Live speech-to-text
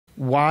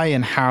why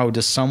and how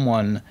does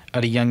someone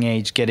at a young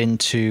age get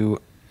into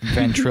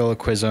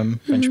ventriloquism,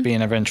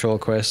 being a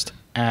ventriloquist?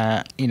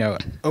 You know,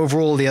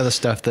 over all the other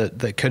stuff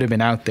that could have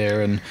been out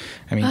there, and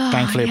I mean,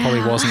 thankfully it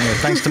probably wasn't. You know,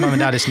 thanks to mom and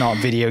dad, it's not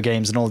video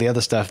games and all the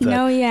other stuff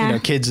that you know,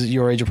 kids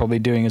your age are probably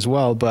doing as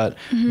well. But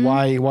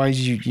why did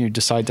you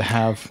decide to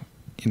have,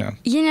 you know?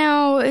 You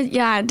know,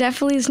 yeah,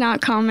 definitely is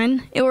not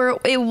common.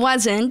 It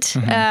wasn't.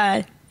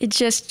 It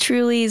just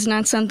truly is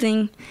not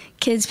something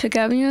kids pick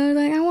up. You know,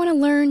 like, I want to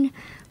learn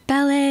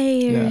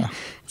ballet or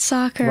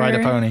soccer. Ride a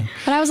pony.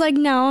 But I was like,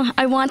 no,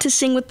 I want to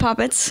sing with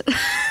puppets.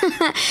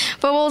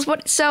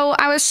 So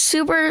I was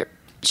super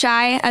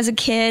shy as a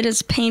kid,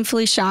 as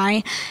painfully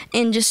shy,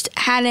 and just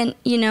hadn't,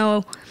 you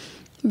know,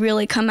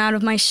 really come out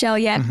of my shell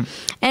yet.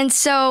 And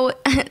so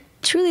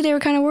truly they were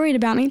kind of worried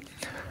about me.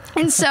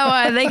 And so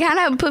they kind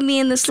of put me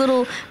in this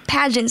little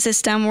pageant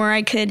system where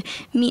I could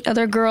meet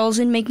other girls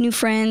and make new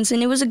friends.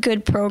 And it was a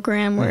good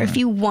program where if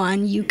you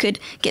won, you could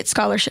get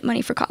scholarship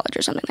money for college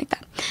or something like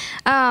that.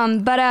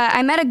 But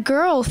I met a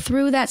girl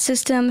through that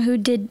system who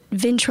did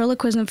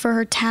ventriloquism for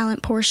her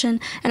talent portion.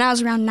 And I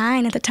was around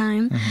 9 at the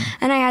time.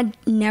 And I had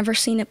never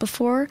seen it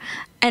before.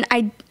 And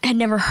I had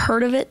never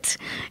heard of it.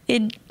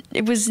 It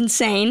was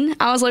insane.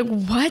 I was like,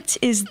 what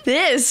is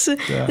this?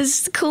 This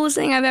is the coolest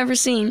thing I've ever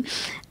seen.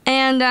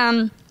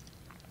 And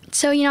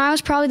so, you know, I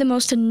was probably the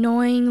most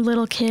annoying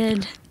little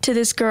kid to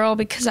this girl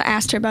because I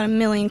asked her about a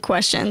million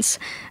questions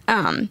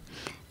and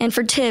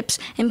for tips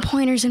and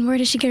pointers and where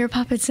did she get her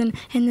puppets and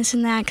this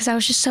and that, because I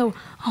was just so,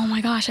 oh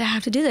my gosh, I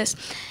have to do this.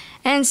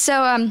 And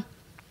so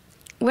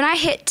when I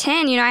hit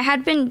 10, you know, I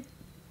had been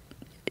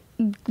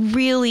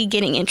really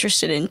getting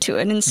interested into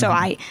it. And so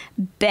I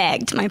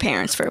begged my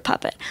parents for a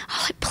puppet. I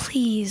was like,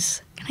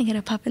 please, can I get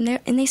a puppet in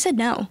there? And they said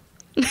no.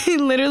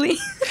 Literally.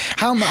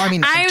 I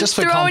mean, I'm just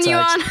for throwing context, you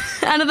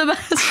on out of the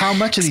bus. How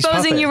much are these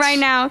puppets? Exposing you right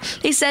now.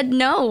 They said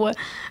no,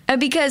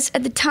 because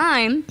at the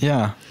time,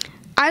 I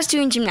was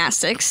doing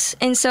gymnastics,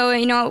 and so,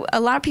 you know,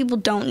 a lot of people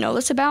don't know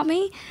this about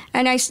me.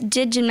 And I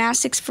did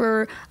gymnastics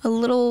for a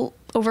little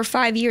over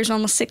 5 years,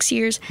 almost 6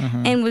 years,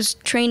 and was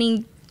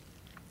training.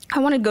 I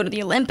wanted to go to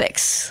the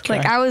Olympics.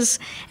 Like I was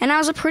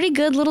a pretty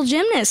good little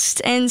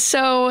gymnast. And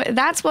so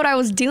that's what I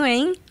was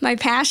doing, my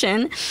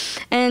passion.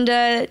 And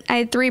I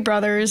had 3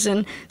 brothers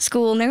in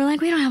school, and they were like,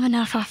 we don't have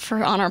enough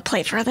on our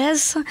plate for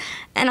this.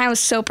 And I was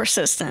so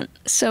persistent.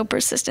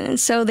 And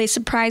so they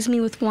surprised me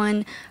with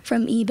one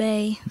from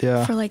eBay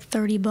for like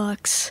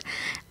 $30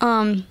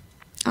 on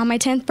my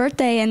 10th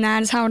birthday, and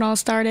that is how it all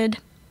started.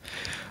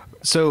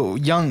 So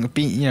young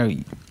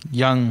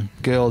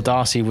girl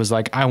Darci was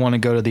like, I want to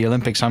go to the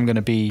Olympics. I'm going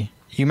to be.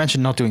 You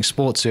mentioned not doing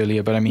sports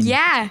earlier, but I mean,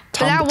 that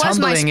was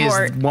my sport. Tumbling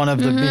is one of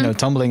the. You know,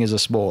 tumbling is a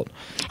sport.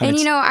 And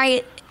you know,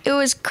 it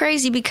was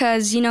crazy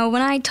because, you know,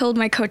 when I told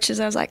my coaches,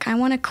 I was like, I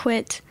want to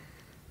quit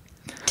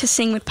to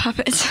sing with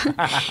puppets.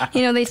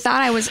 You know, they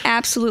thought I was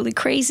absolutely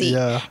crazy,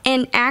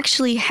 and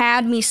actually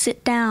had me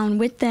sit down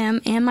with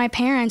them and my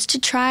parents to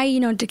try, you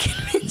know, to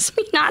convince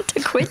me not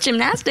to quit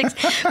gymnastics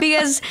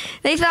because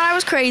they thought I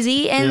was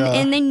crazy,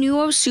 and they knew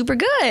I was super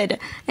good.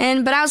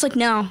 But I was like,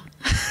 no.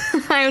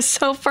 I was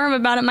so firm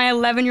about it. My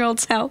 11-year-old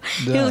self,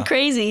 it was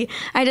crazy.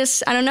 I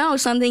don't know,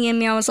 something in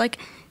me. I was like,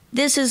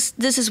 this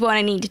is what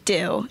I need to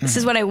do. This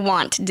is what I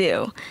want to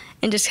do.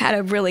 And just had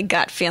a really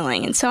gut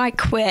feeling. And so I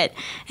quit,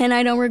 and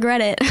I don't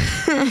regret it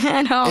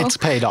at all. It's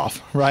paid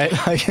off, right?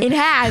 It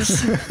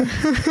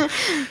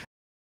has.